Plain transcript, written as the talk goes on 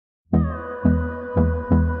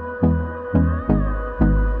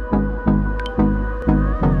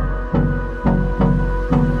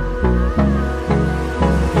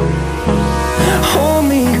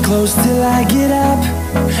close till I get up.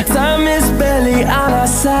 Time is barely on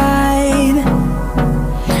our side.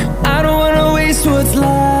 I don't wanna waste what's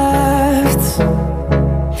left.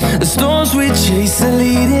 The storms we chase are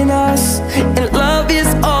leading us, and love is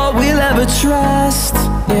all we'll ever trust.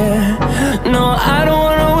 Yeah, no, I don't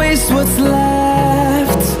wanna waste what's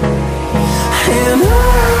left. And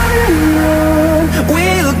on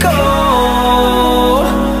we'll go,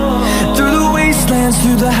 through the wastelands,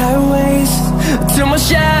 through the highways, till my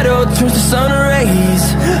shadow turns to sun rays.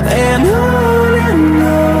 And on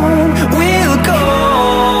we'll go,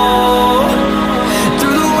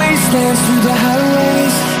 through the wastelands, through the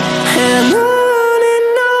highways, and on we'll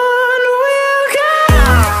go.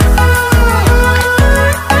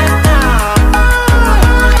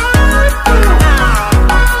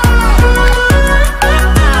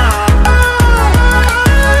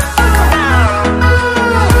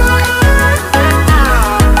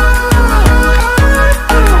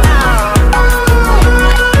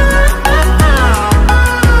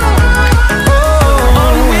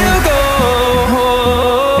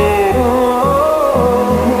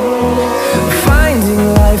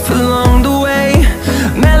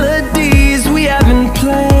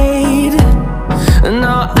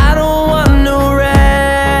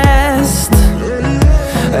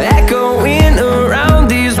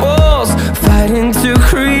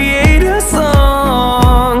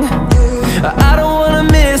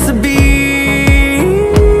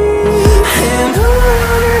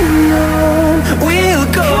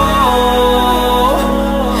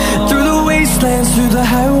 Through the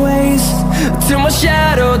highways, till my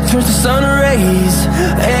shadow turns to sun rays.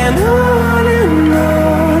 And on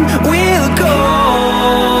we'll go,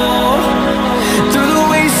 through the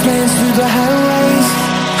wastelands, through the highways,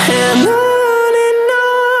 and on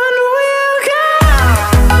we'll go.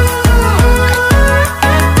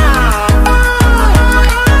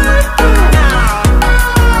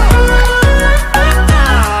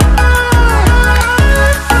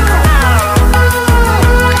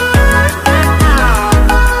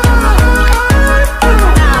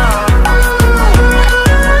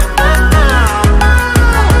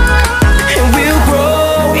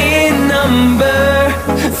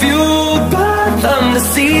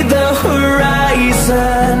 See the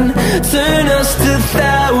horizon turn us to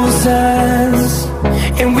thousands,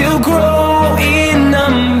 and we'll grow in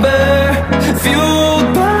number, fueled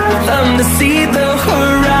by them to see the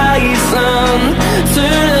horizon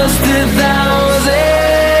turn us to thousands.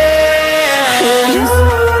 And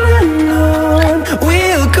on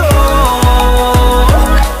we'll go,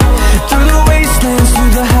 through the wastelands,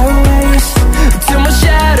 through the highways, till my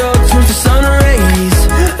shadow turns to sun rays.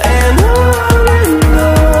 And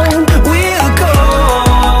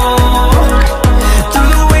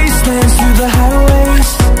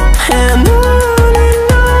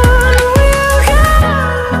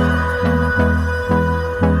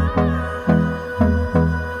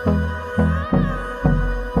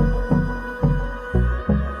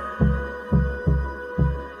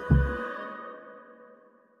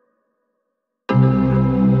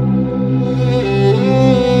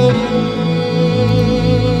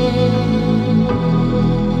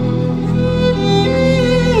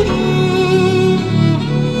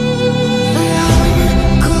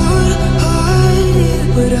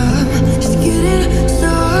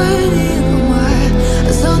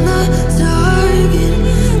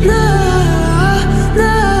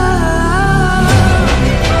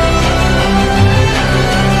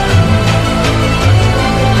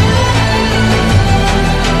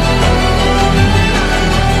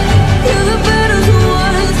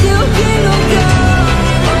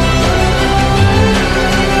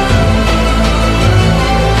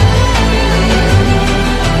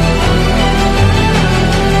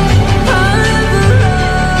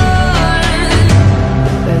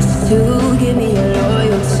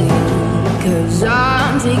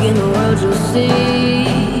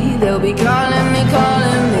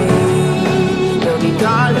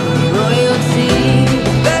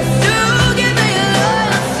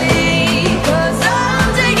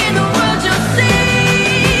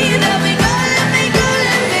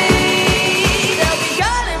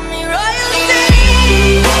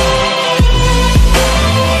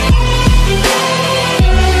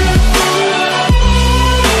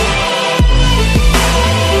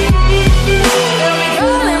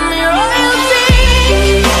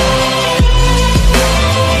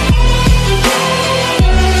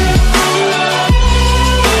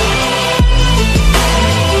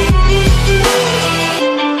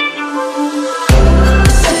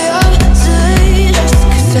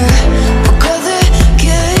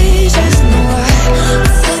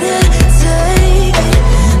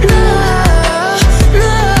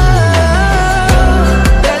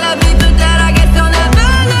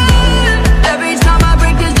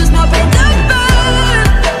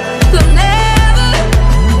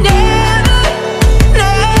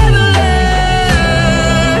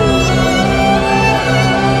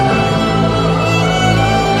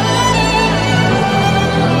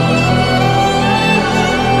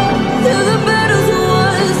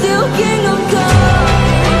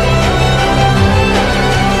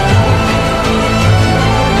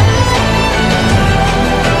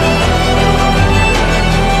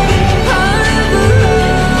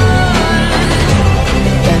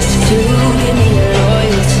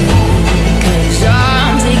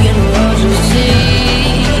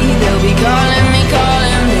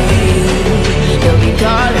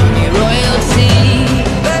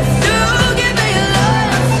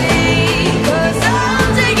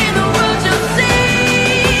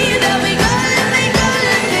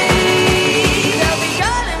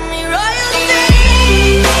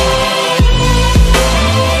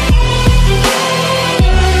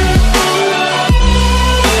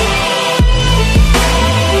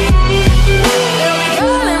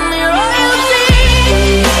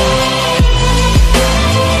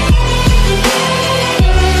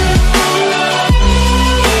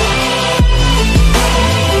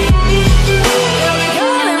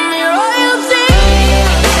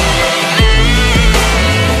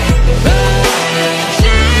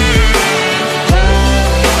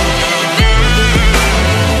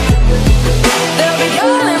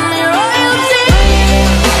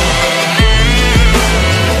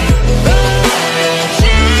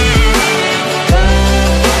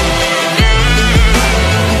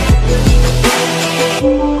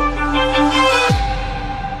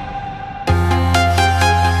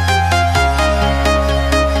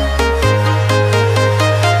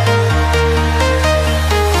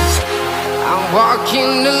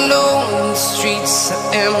walking alone, the streets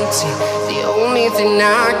are empty. The only thing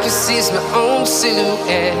I can see is my own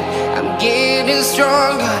silhouette. I'm getting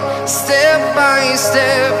stronger, step by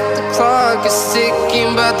step. The clock is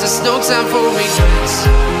ticking, but there's no time for regrets.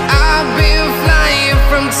 I've been flying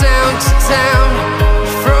from town to town,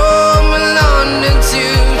 from London to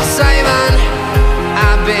Taiwan.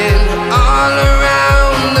 I've been all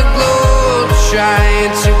around the globe,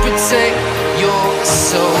 trying to protect your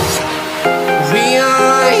soul. We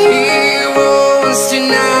are here